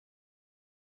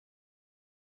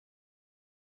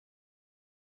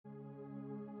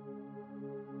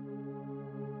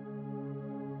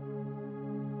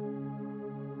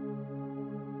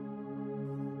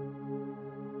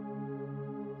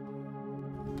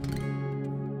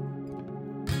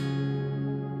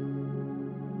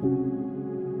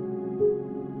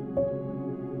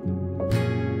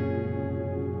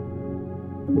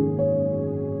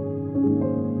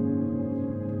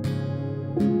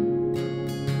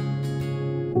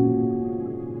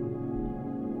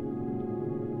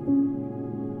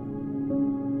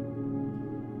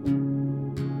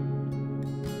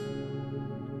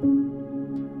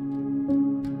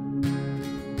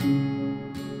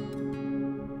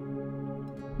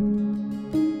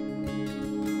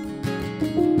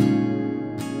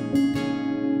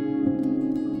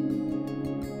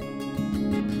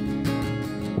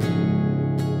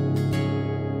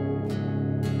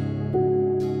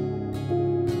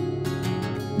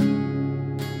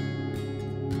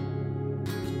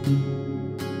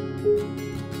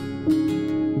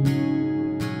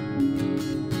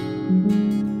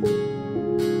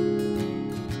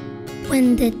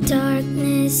When the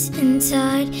darkness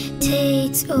inside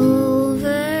takes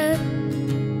over,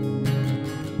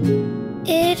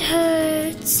 it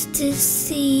hurts to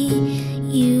see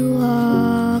you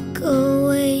walk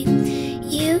away.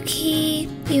 You keep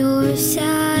your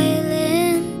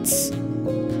silence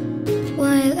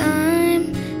while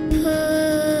I'm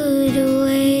put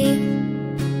away.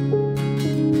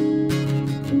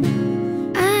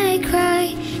 I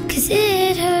cry 'cause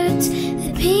it hurts.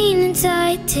 The pain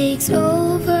inside takes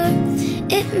over.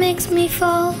 It makes me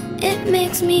fall, it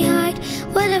makes me hide.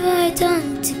 What have I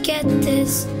done to get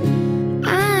this?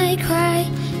 I cry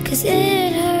 'cause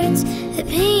it hurts. The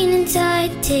pain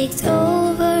inside takes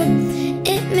over.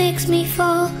 It makes me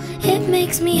fall, it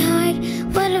makes me hide.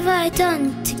 What have I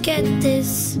done to get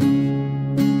this?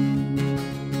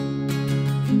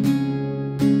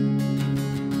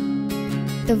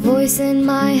 The voice in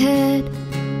my head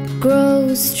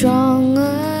grows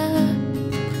stronger.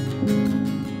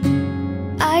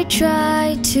 I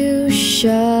try to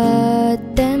shut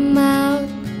them out.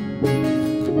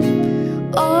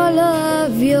 All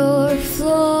of your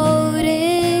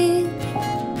floating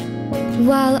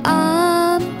while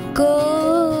I'm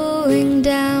going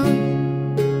down.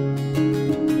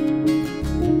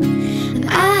 And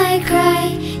I cry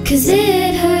 'cause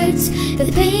it hurts. The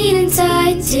pain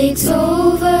inside takes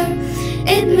over.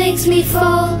 It makes me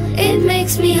fall, it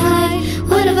makes me hide.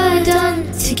 What have I done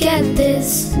to get this?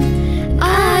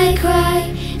 I cry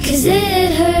 'cause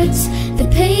it hurts. The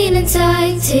pain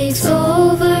inside takes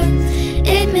over.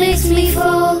 It makes me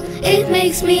fall, it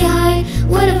makes me hide.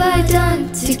 What have I done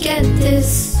to get this?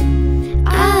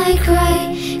 I cry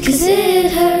 'cause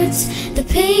it hurts. The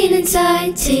pain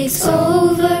inside takes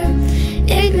over.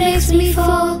 It makes me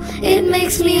fall, it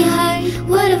makes me hide.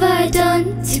 What have I done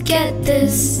to get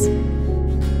this?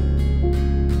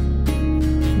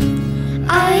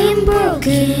 I am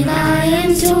broken, I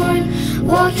am torn,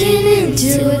 walking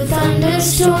into a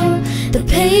thunderstorm. The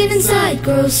pain inside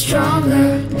grows stronger.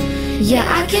 Yeah,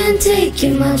 I can't take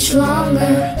it much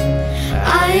longer.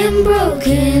 I am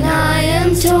broken, I am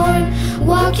torn,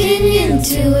 walking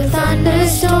into a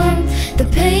thunderstorm. The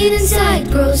pain inside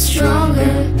grows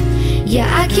stronger. Yeah,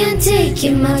 I can't take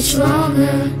it much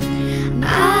longer.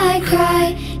 I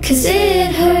cry 'cause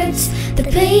it hurts. The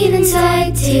pain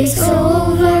inside takes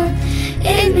over.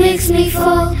 It makes me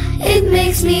fall, it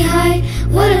makes me hide.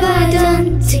 What have I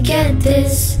done to get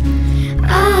this?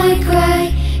 I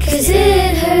cry 'cause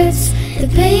it hurts. The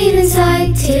pain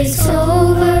inside takes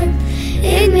over.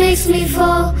 It makes me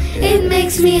fall, it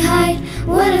makes me hide.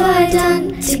 What have I done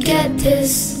to get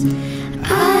this?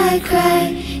 I cry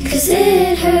 'cause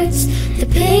it hurts. The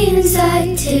pain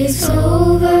inside takes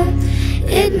over.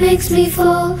 It makes me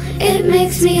fall, it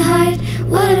makes me hide.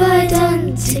 What have I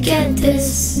done to get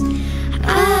this?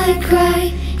 I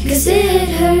cry 'cause it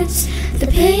hurts. The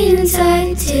pain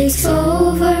inside takes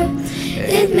over.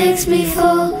 It makes me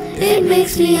fall, it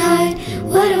makes me hide.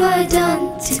 What have I done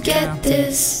to get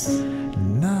this?